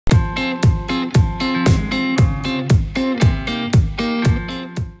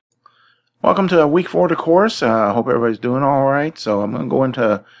Welcome to week 4 of the course. I hope everybody's doing all right. So I'm going to go into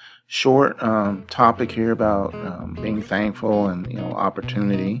a short topic here about being thankful and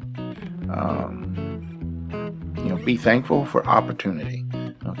opportunity. Be thankful for opportunity.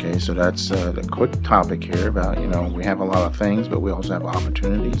 Okay, so that's the quick topic here about we have a lot of things, but we also have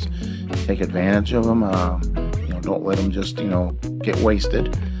opportunities. Take advantage of them. Don't let them just get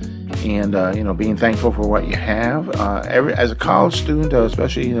wasted. And being thankful for what you have. As a college student,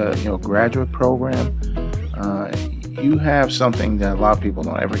 especially graduate program, you have something that a lot of people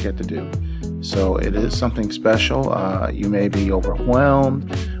don't ever get to do. So it is something special. You may be overwhelmed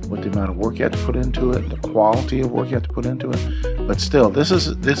with the amount of work you have to put into it, the quality of work you have to put into it. But still, this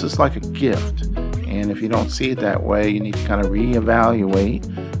is like a gift. And if you don't see it that way, you need to kind of reevaluate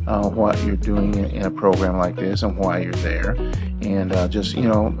what you're doing in a program like this and why you're there. And just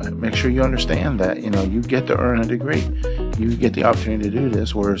make sure you understand that you get to earn a degree. You get the opportunity to do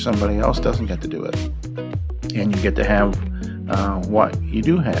this where somebody else doesn't get to do it, and you get to have what you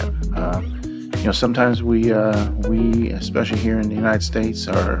do have. Sometimes we especially here in the United States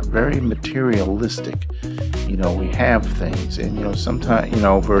are very materialistic. We have things, and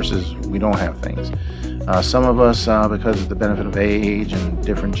sometimes versus we don't have things. Some of us, because of the benefit of age and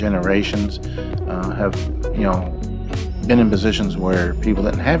different generations, have been in positions where people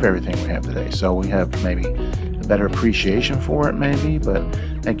didn't have everything we have today. So we have maybe a better appreciation for it, maybe. But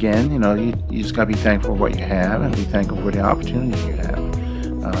again, you just got to be thankful for what you have and be thankful for the opportunities you have.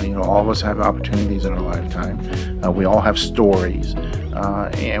 All of us have opportunities in our lifetime. We all have stories,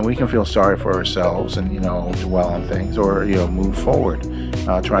 and we can feel sorry for ourselves and dwell on things, or move forward,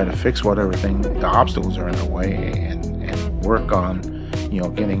 try to fix whatever the obstacles are in our way, and work on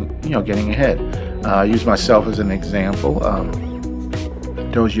getting ahead. I use myself as an example.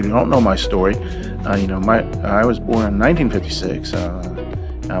 Those of you who don't know my story, I was born in 1956.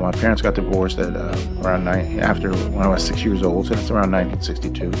 My parents got divorced at when I was 6 years old, so that's around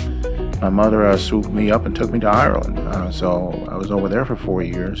 1962. My mother swooped me up and took me to Ireland. So I was over there for 4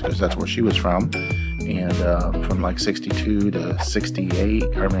 years because that's where she was from. And from like 62 to 68,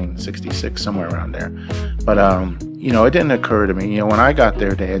 66, somewhere around there. But, it didn't occur to me. When I got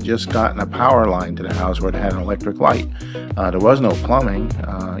there, they had just gotten a power line to the house where they had an electric light. There was no plumbing.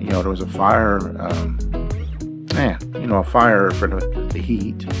 There was a fire, a fire for the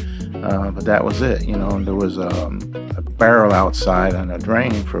heat. But that was it, and there was a barrel outside and a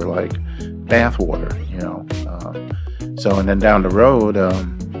drain for like bath water, and then down the road,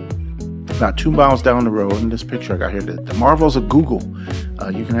 about 2 miles down the road, in this picture I got here, the marvels of Google.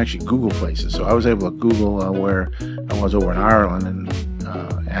 You can actually Google places. So I was able to Google where I was over in Ireland, and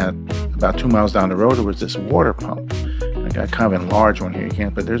at about 2 miles down the road there was this water pump. I got kind of an enlarged one here, you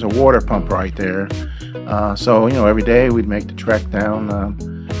can't, but there's a water pump right there. So every day we'd make the trek down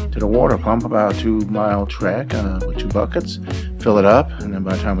to the water pump, about a 2-mile trek with 2 buckets, fill it up, and then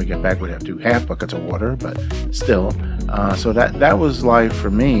by the time we get back we'd have 2 half buckets of water, but still. So that was life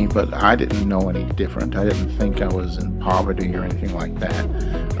for me, but I didn't know any different. I didn't think I was in poverty or anything like that.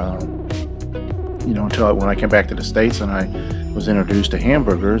 Until when I came back to the States and I was introduced to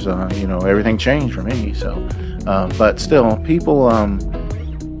hamburgers, everything changed for me. So, but still, people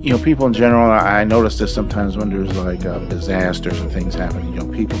in general, I notice this sometimes when there's like disasters and things happen.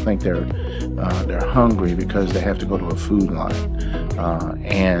 People think they're hungry because they have to go to a food line,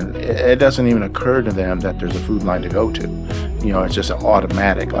 and it doesn't even occur to them that there's a food line to go to. It's just an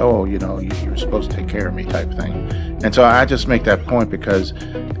automatic, you're supposed to take care of me type thing. And so I just make that point because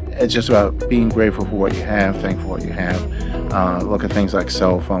it's just about being grateful for what you have, thankful for what you have. Look at things like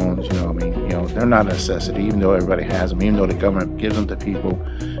cell phones. They're not a necessity, even though everybody has them, even though the government gives them to people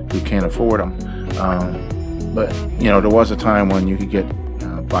who can't afford them. But there was a time when you could get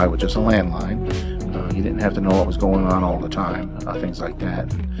by with just a landline. You didn't have to know what was going on all the time, things like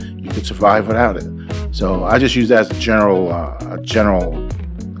that. You could survive without it. So I just use that as a general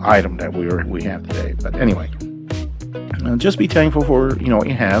item that we have today. But anyway, just be thankful for what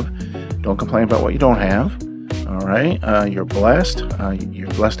you have. Don't complain about what you don't have. All right, you're blessed. You're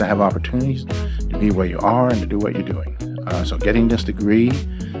blessed to have opportunities to be where you are and to do what you're doing. So getting this degree,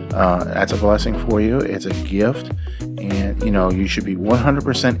 that's a blessing for you. It's a gift, and you should be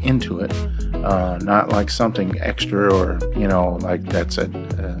 100% into it, not like something extra or like that's a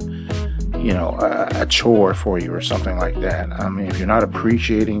chore for you or something like that. I mean, if you're not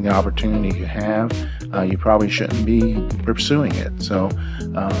appreciating the opportunity you have, you probably shouldn't be pursuing it. So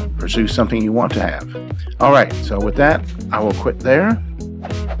pursue something you want to have. All right, so with that, I will quit there.